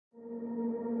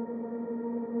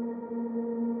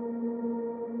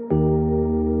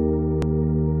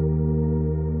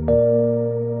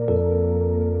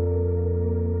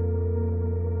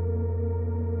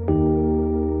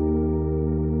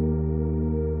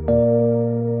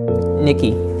Nikki,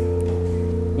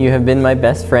 you have been my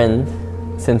best friend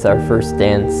since our first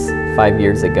dance 5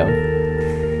 years ago.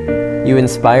 You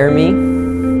inspire me,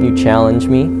 you challenge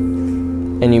me,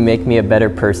 and you make me a better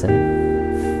person.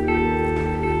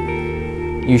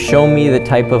 You show me the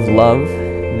type of love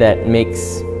that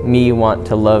makes me want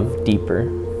to love deeper.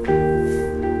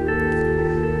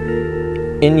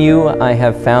 In you, I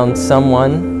have found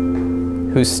someone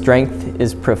whose strength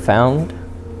is profound,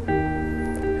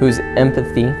 whose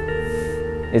empathy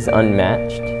is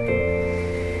unmatched,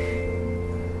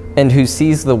 and who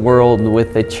sees the world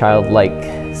with a childlike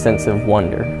sense of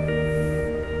wonder.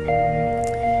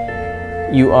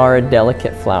 You are a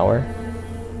delicate flower,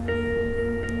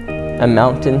 a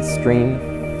mountain stream,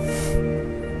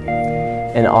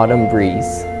 an autumn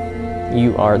breeze.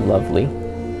 You are lovely.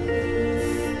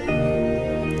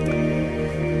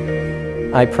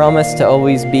 I promise to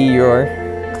always be your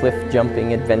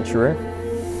cliff-jumping adventurer,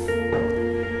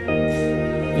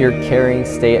 your caring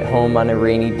stay-at-home on a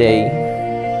rainy day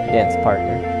dance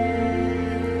partner,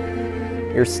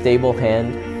 your stable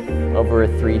hand over a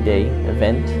 3-day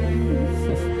event.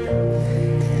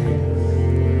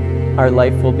 Our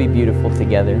life will be beautiful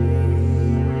together,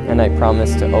 and I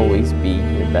promise to always be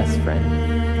your best friend.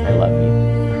 I love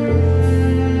you.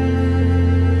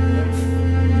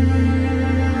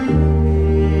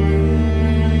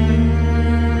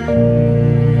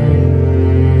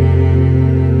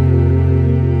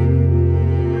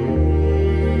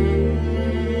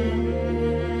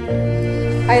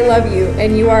 I love you,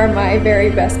 and you are my very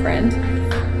best friend.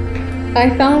 I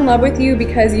fell in love with you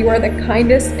because you are the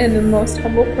kindest and the most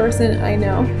humble person I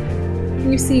know.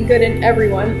 You see good in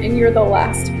everyone, and you're the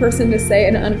last person to say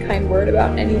an unkind word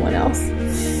about anyone else.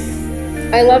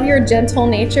 I love your gentle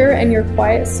nature and your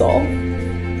quiet soul.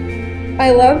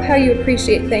 I love how you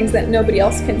appreciate things that nobody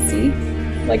else can see,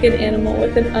 like an animal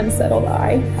with an unsettled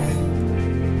eye.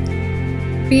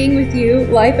 Being with you,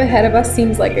 life ahead of us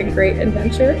seems like a great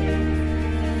adventure,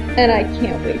 and I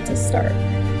can't wait to start.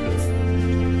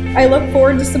 I look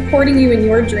forward to supporting you in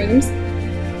your dreams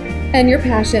and your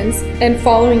passions and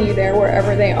following you there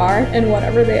wherever they are and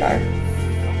whatever they are.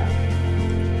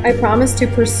 I promise to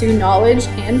pursue knowledge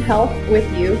and health with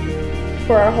you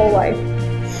for our whole life.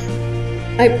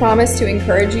 I promise to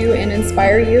encourage you and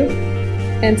inspire you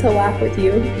and to laugh with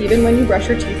you even when you brush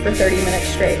your teeth for 30 minutes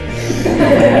straight.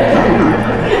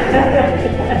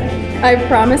 I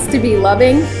promise to be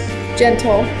loving,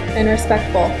 gentle, and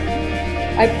respectful.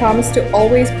 I promise to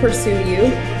always pursue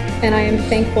you, and I am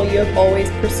thankful you have always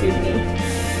pursued me.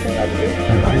 I love you.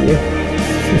 I love you.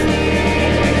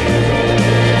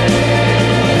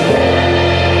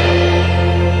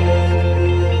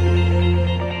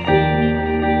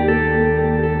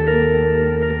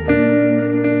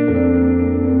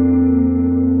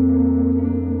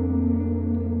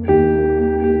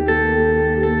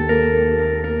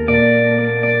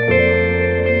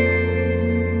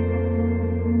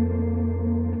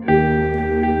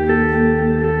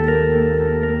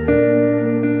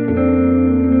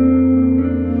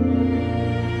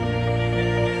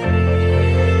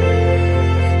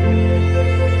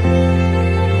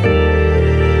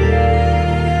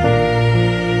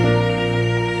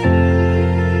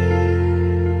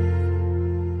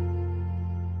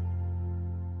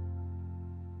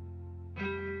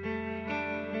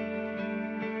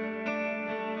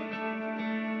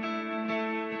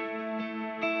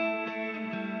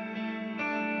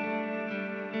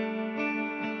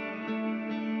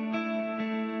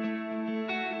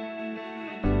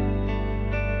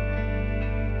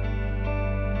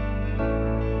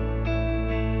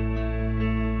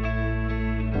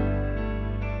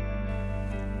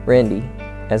 Randy,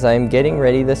 as I am getting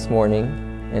ready this morning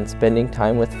and spending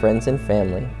time with friends and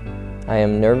family, I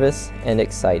am nervous and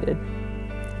excited.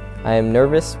 I am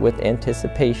nervous with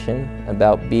anticipation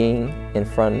about being in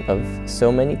front of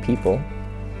so many people,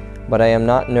 but I am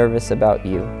not nervous about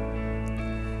you.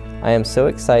 I am so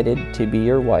excited to be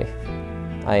your wife.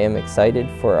 I am excited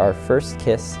for our first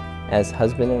kiss as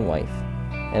husband and wife,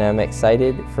 and I'm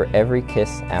excited for every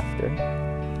kiss after.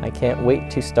 I can't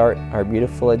wait to start our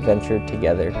beautiful adventure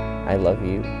together. I love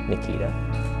you, Nikita.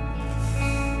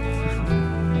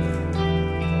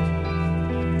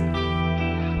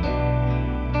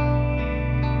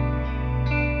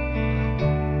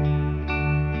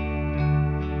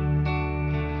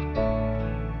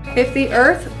 If the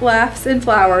earth laughs and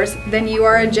flowers, then you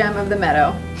are a gem of the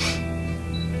meadow.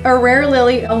 A rare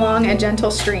lily along a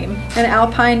gentle stream, an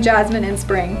alpine jasmine in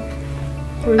spring,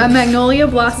 a magnolia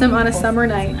blossom on a summer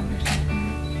night.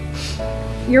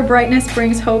 Your brightness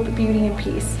brings hope, beauty, and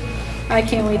peace. I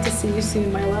can't wait to see you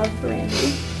soon, my love,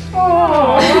 Randy.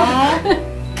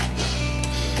 Aww.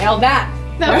 nailed that.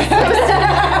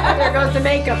 There goes the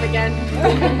makeup again.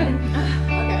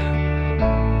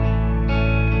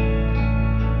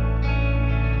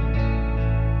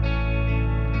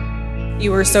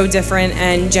 You were so different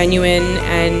and genuine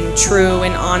and true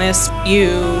and honest.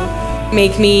 You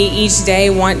make me each day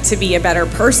want to be a better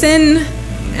person,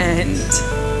 and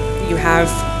you have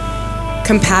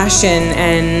compassion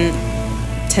and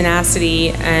tenacity,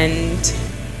 and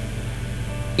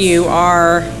you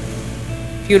are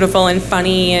beautiful and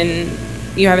funny, and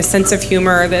you have a sense of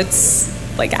humor that's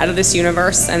like out of this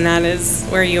universe, and that is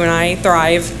where you and I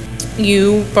thrive.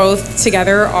 You both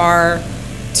together are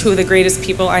two of the greatest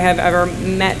people I have ever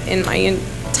met in my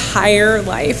entire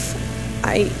life.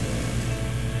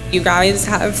 You guys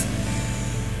have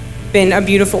been a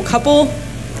beautiful couple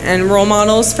and role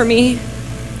models for me,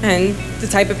 and the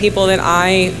type of people that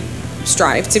I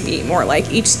strive to be more like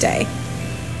each day.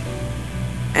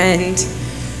 And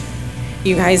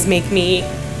you guys make me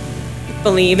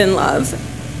believe in love,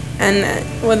 and that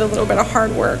with a little bit of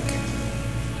hard work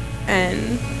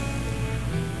and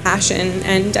passion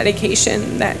and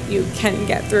dedication that you can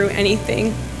get through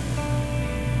anything.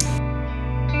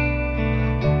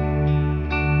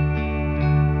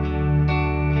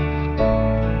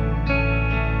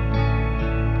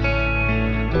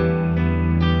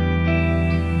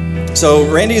 So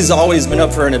Randy's always been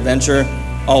up for an adventure,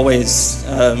 always,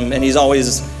 and he's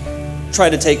always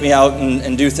tried to take me out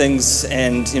and do things.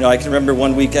 And I can remember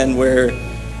one weekend where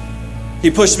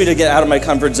he pushed me to get out of my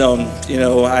comfort zone.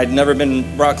 I'd never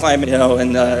been rock climbing,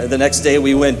 and the next day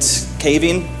we went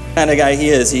caving. The kind of guy he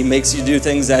is, he makes you do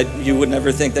things that you would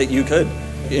never think that you could.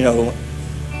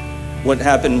 What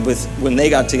happened when they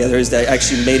got together is they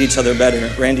actually made each other better.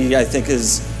 Randy, I think,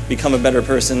 has become a better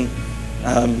person,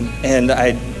 and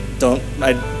I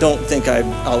don't think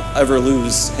I'll ever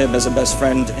lose him as a best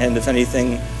friend, and if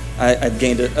anything, I've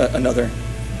gained another.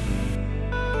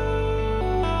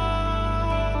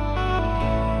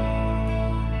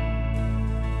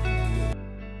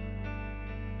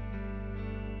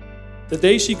 The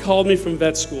day she called me from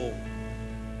vet school,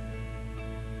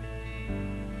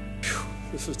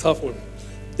 this is a tough one.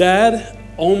 Dad,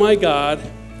 oh my God,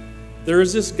 there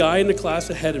is this guy in the class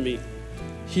ahead of me.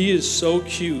 He is so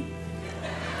cute.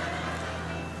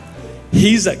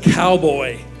 He's a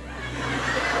cowboy.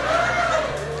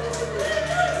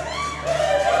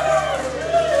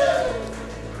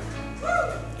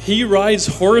 He rides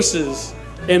horses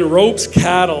and ropes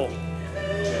cattle.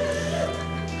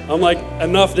 I'm like,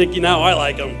 enough, Nikki, now I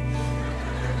like him.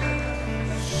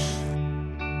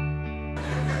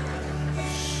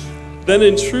 Then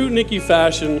in true Nikki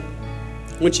fashion,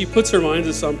 when she puts her mind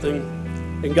to something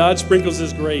and God sprinkles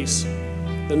His grace,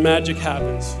 then magic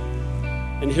happens.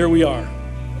 And here we are.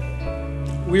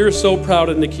 We are so proud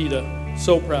of Nikita,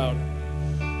 so proud.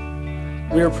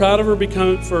 We are proud of her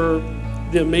for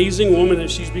the amazing woman that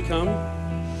she's become,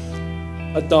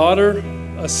 a daughter,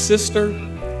 a sister,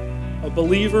 a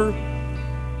believer,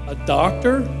 a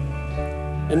doctor,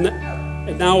 and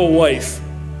now a wife.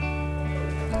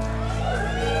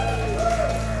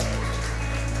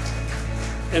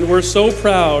 And we're so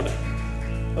proud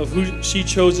of who she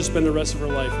chose to spend the rest of her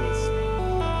life with.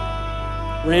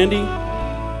 Randy,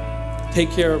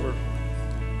 take care of her.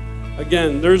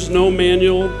 Again, there's no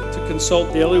manual to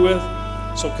consult daily with,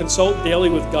 so consult daily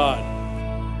with God.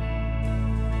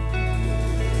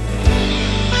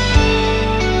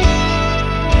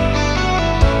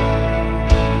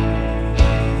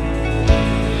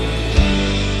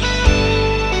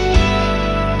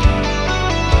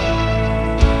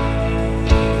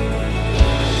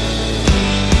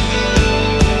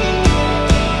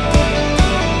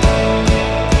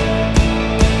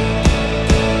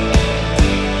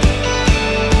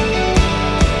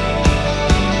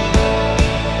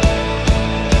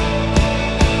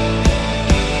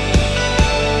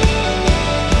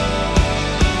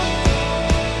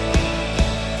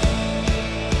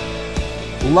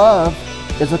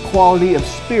 Love is a quality of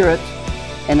spirit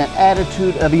and an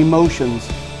attitude of emotions,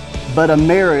 but a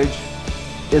marriage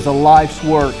is a life's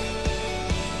work.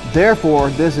 Therefore,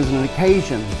 this is an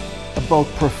occasion of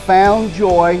both profound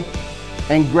joy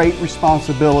and great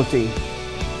responsibility.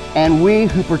 And we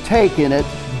who partake in it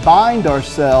bind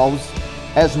ourselves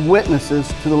as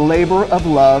witnesses to the labor of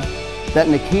love that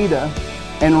Nikita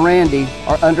and Randy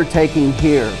are undertaking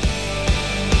here.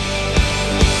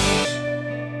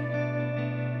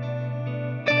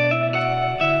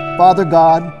 Father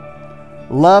God,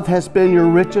 love has been your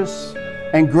richest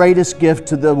and greatest gift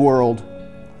to the world.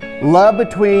 Love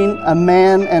between a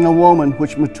man and a woman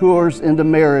which matures into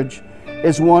marriage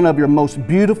is one of your most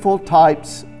beautiful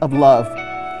types of love.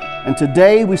 And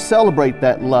today we celebrate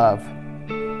that love.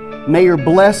 May your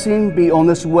blessing be on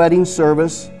this wedding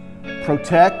service.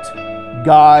 Protect,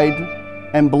 guide,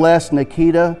 and bless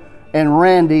Nikita and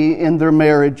Randy in their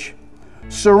marriage.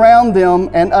 Surround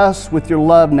them and us with your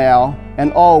love now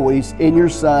and always. In your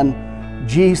Son,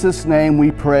 Jesus' name we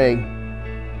pray.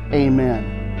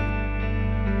 Amen.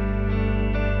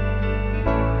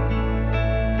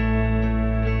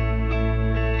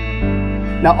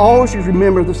 Now always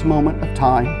remember this moment of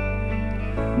time.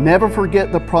 Never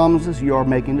forget the promises you are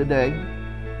making today.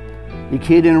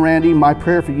 Nikita and Randy, my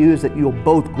prayer for you is that you'll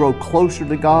both grow closer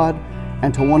to God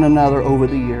and to one another over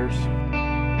the years.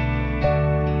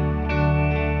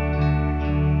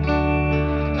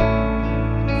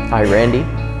 I, Randy,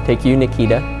 take you,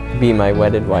 Nikita, to be my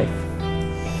wedded wife,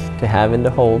 to have and to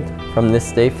hold from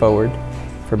this day forward,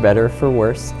 for better or for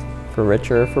worse, for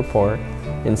richer or for poor,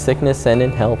 in sickness and in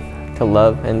health, to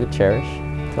love and to cherish,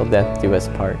 till death do us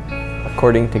part.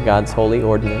 According to God's holy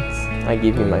ordinance, I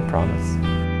give you my promise.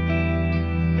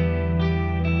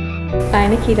 I,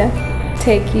 Nikita,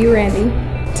 take you, Randy,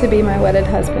 to be my wedded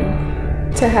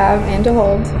husband, to have and to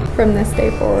hold from this day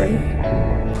forward,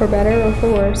 for better or for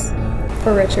worse,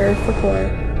 for richer or for poor,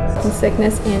 in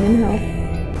sickness and in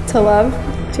health, to love,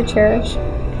 to cherish,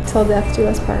 till death do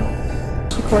us part.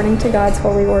 According to God's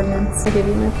holy ordinance, I give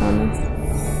you my promise.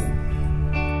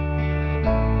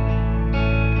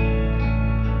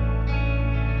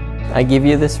 I give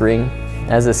you this ring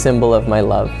as a symbol of my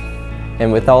love,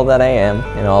 and with all that I am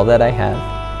and all that I have,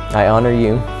 I honor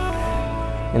you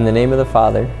in the name of the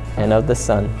Father, and of the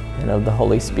Son, and of the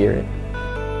Holy Spirit.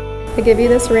 I give you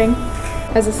this ring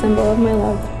as a symbol of my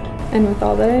love, and with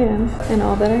all that I am and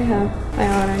all that I have, I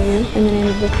honor you in the name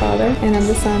of the Father, and of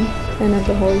the Son, and of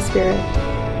the Holy Spirit.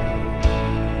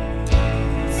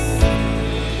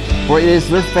 For it is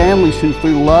their families who,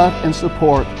 through love and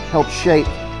support, help shape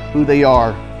who they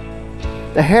are.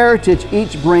 The heritage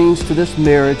each brings to this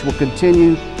marriage will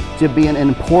continue to be an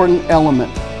important element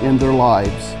in their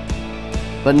lives,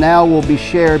 but now will be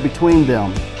shared between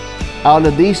them. Out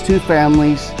of these two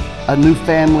families, a new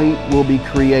family will be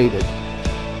created.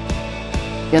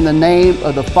 In the name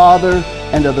of the Father,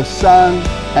 and of the Son,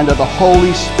 and of the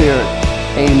Holy Spirit,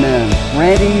 amen.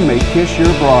 Randy, you may kiss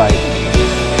your bride.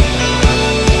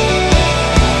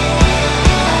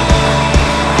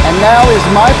 And now is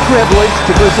my privilege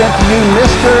to present to you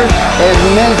Mr. and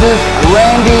Mrs.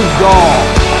 Randy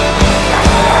Gall.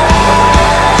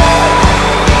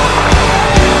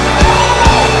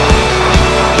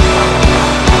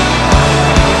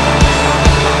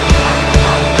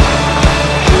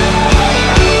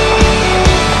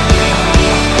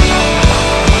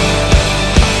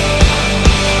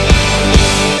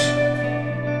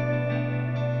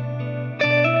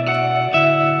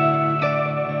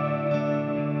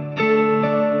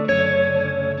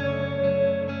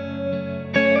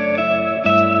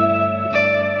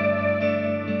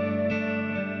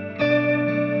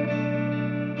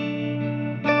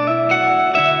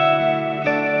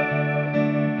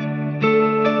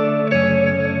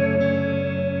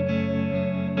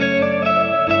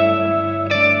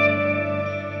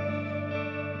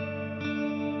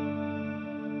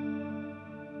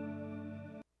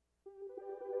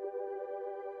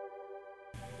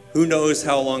 Who knows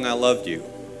how long I loved you?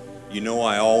 You know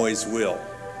I always will.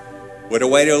 Would I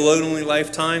wait a lonely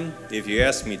lifetime? If you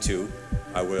ask me to,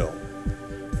 I will.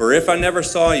 For if I never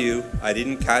saw you, I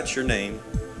didn't catch your name,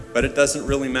 but it doesn't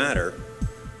really matter.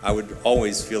 I would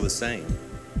always feel the same.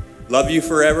 Love you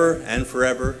forever and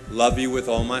forever. Love you with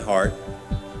all my heart.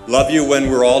 Love you when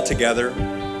we're all together.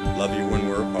 Love you when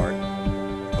we're apart.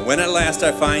 And when at last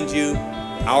I find you,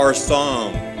 our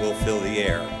song will fill the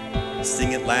air.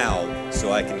 Sing it loud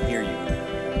so I can hear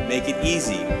you. Make it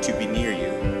easy to be near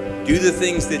you. Do the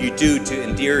things that you do to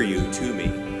endear you to me.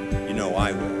 You know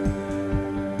I will.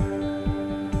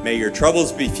 May your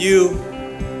troubles be few.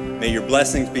 May your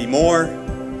blessings be more.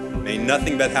 May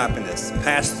nothing but happiness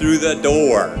pass through the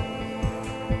door.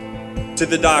 To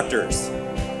the doctors.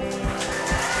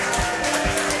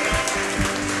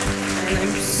 And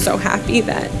I'm so happy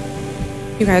that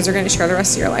you guys are going to share the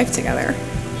rest of your life together.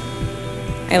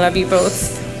 I love you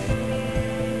both.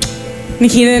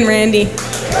 Nikita and Randy.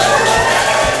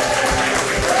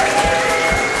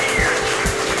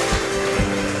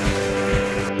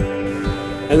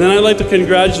 And then I'd like to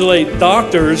congratulate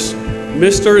doctors,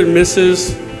 Mr. and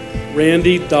Mrs.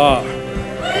 Randy Daw.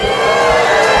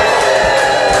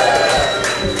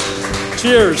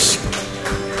 Cheers.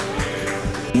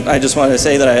 I just wanted to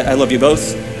say that I love you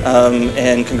both,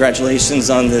 and congratulations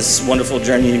on this wonderful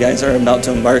journey you guys are about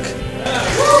to embark.